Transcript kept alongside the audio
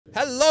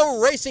Hello,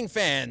 racing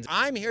fans.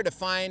 I'm here to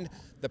find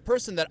the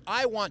person that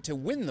I want to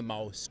win the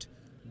most,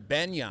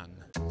 Ben Young.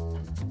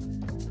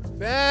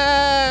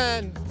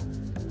 Ben!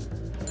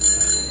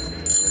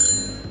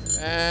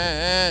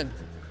 Ben!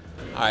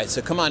 All right,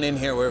 so come on in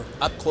here. We're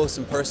up close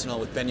and personal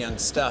with Ben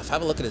Young's stuff.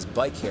 Have a look at his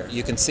bike here.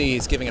 You can see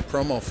he's giving a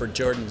promo for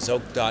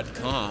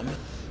jordanzoke.com.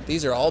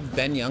 These are all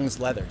Ben Young's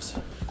leathers.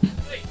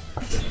 Hey,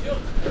 what are you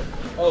doing?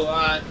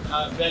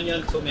 Oh, Ben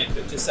Young told me I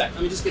could. Just a sec.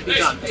 Let me just get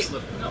these on. Just a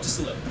little. No. Just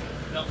a little.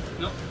 No.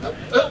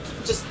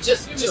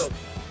 Just.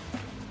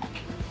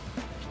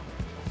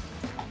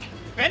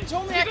 Ben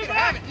told me I could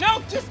have it.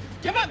 No, just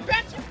give up,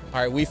 Ben.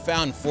 All right, we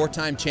found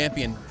four-time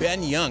champion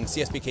Ben Young,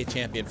 CSBK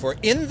champion, for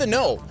In the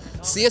Know.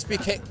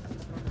 CSBK.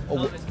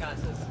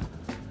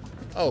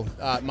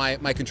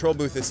 My control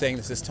booth is saying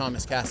this is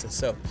Thomas Cassis.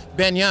 So,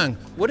 Ben Young,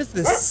 what is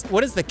this?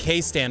 What does the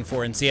K stand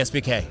for in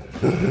CSBK?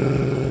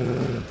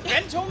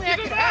 Ben told me I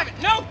could have it.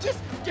 No, just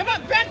give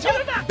up, Ben. Give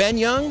it up. Ben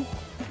Young,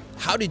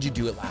 how did you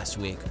do it last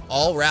week?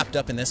 All wrapped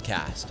up in this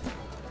cast.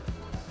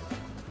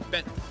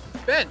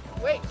 Ben,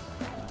 wait,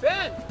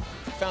 Ben.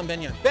 Found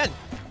Ben Young. Ben.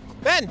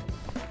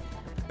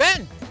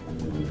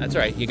 That's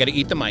right. You got to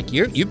eat the mic.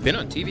 You've been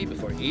on TV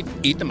before. Eat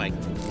the mic.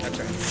 That's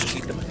right.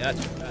 Eat the mic.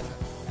 That's right.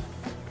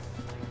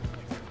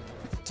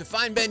 To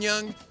find Ben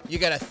Young, you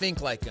got to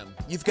think like him.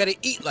 You've got to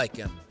eat like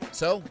him.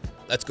 So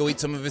let's go eat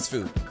some of his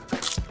food.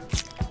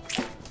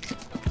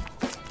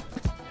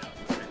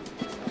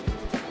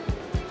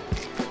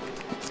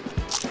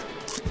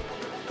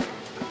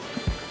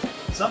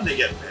 Something to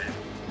get paid.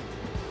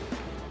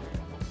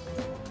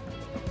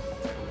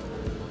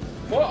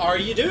 What are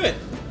you doing?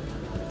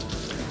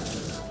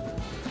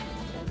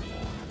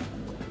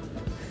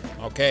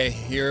 Okay,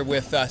 here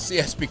with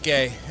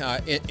CSBK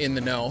in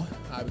the know,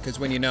 because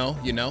when you know,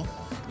 you know.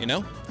 I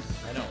know.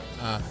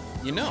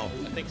 You know.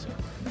 I think so.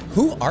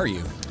 Who are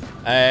you?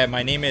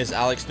 My name is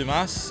Alex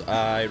Dumas.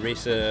 I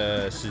race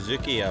a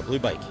Suzuki blue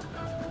bike.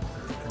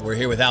 We're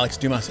here with Alex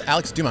Dumas.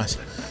 Alex Dumas,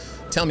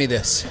 tell me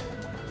this.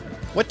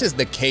 What does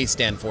the K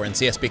stand for in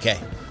CSBK?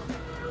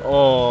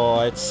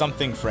 Oh, it's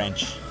something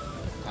French.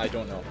 I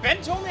don't know.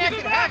 Ben told me I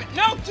could have it.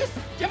 No, just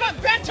give up,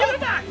 Ben. Give it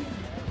back.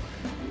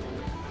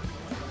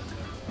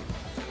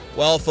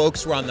 Well,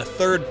 folks, we're on the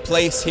third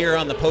place here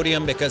on the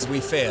podium because we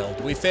failed.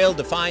 We failed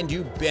to find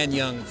you, Ben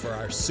Young, for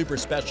our super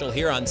special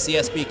here on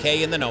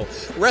CSBK in the Know.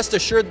 Rest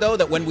assured, though,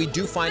 that when we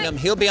do find him,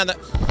 he'll be on the...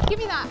 Give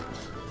me that,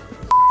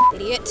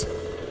 idiot.